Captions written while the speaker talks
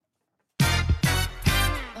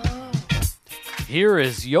Here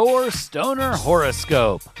is your Stoner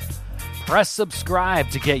Horoscope. Press subscribe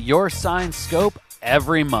to get your signed scope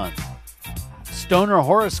every month. Stoner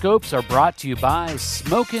Horoscopes are brought to you by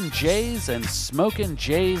Smokin' Jays and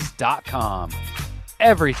SmokinJays.com.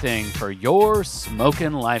 Everything for your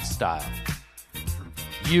smokin' lifestyle.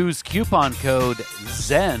 Use coupon code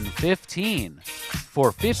ZEN15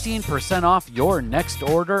 for 15% off your next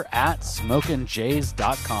order at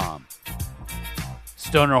SmokinJays.com.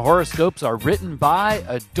 Stoner Horoscopes are written by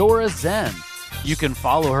Adora Zen. You can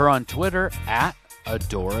follow her on Twitter at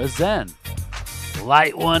Adora Zen.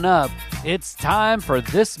 Light one up. It's time for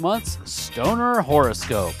this month's Stoner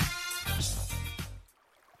Horoscope.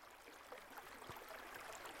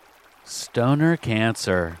 Stoner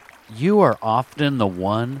Cancer. You are often the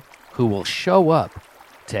one who will show up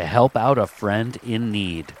to help out a friend in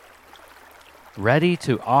need. Ready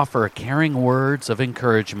to offer caring words of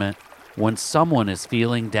encouragement when someone is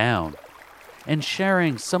feeling down, and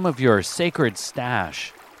sharing some of your sacred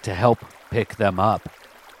stash to help pick them up.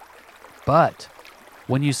 But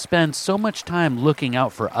when you spend so much time looking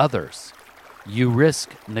out for others, you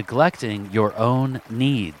risk neglecting your own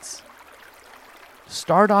needs.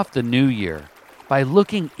 Start off the new year by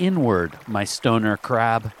looking inward, my stoner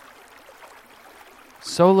crab.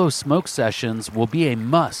 Solo smoke sessions will be a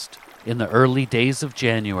must in the early days of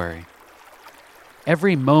January.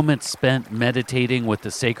 Every moment spent meditating with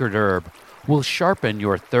the sacred herb will sharpen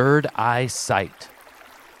your third eye sight,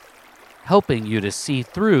 helping you to see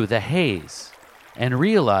through the haze and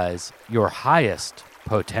realize your highest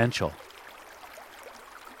potential.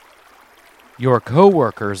 Your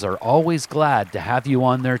coworkers are always glad to have you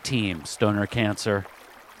on their team, Stoner Cancer.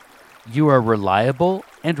 You are reliable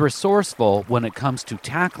and resourceful when it comes to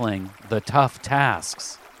tackling the tough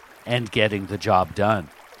tasks and getting the job done.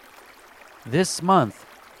 This month,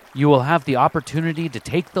 you will have the opportunity to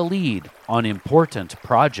take the lead on important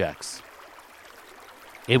projects.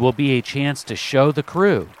 It will be a chance to show the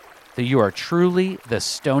crew that you are truly the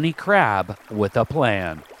stony crab with a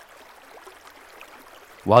plan.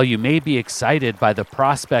 While you may be excited by the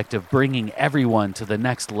prospect of bringing everyone to the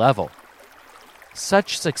next level,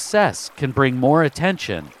 such success can bring more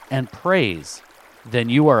attention and praise than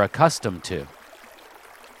you are accustomed to.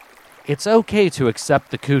 It's okay to accept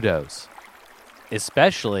the kudos,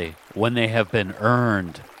 especially when they have been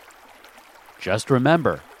earned. Just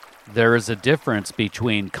remember, there is a difference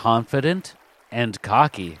between confident and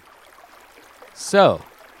cocky. So,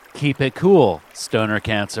 keep it cool, Stoner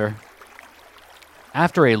Cancer.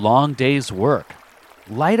 After a long day's work,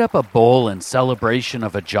 light up a bowl in celebration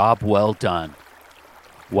of a job well done.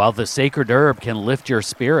 While the sacred herb can lift your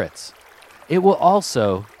spirits, it will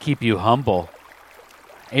also keep you humble.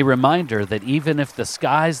 A reminder that even if the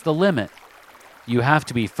sky's the limit, you have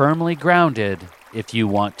to be firmly grounded if you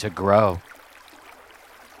want to grow.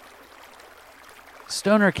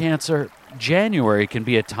 Stoner Cancer, January can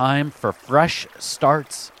be a time for fresh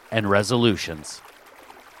starts and resolutions.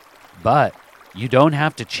 But you don't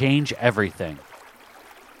have to change everything.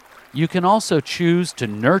 You can also choose to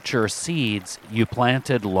nurture seeds you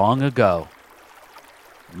planted long ago.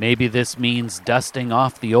 Maybe this means dusting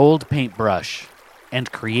off the old paintbrush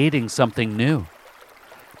and creating something new.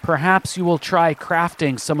 Perhaps you will try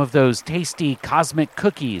crafting some of those tasty cosmic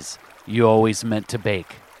cookies you always meant to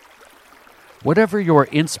bake. Whatever your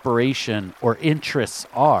inspiration or interests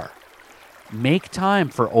are, make time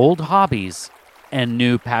for old hobbies and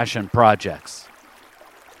new passion projects.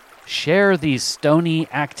 Share these stony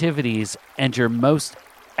activities and your most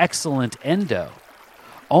excellent endo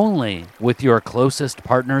only with your closest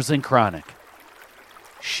partners in chronic.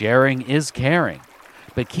 Sharing is caring,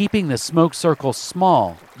 but keeping the smoke circle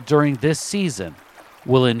small during this season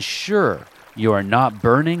will ensure you are not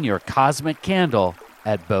burning your cosmic candle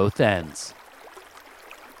at both ends.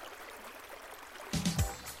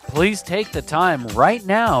 Please take the time right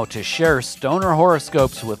now to share Stoner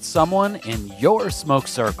Horoscopes with someone in your smoke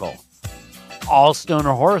circle. All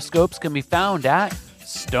Stoner Horoscopes can be found at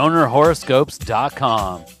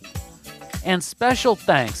StonerHoroscopes.com. And special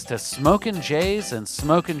thanks to Smokin' Jays and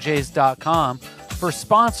SmokinJays.com for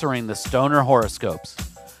sponsoring the Stoner Horoscopes.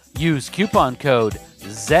 Use coupon code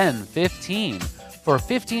ZEN15 for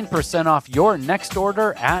 15% off your next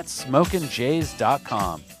order at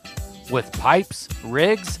SmokinJays.com. With pipes,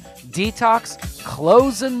 rigs, detox,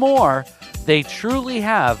 clothes, and more, they truly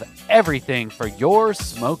have everything for your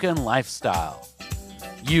smokin' lifestyle.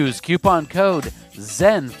 Use coupon code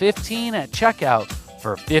ZEN15 at checkout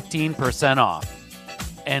for 15% off.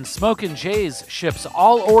 And Smokin' Jays ships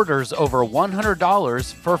all orders over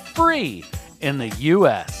 $100 for free in the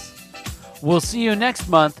U.S. We'll see you next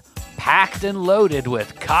month. packed and loaded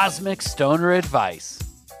with cosmic stoner advice.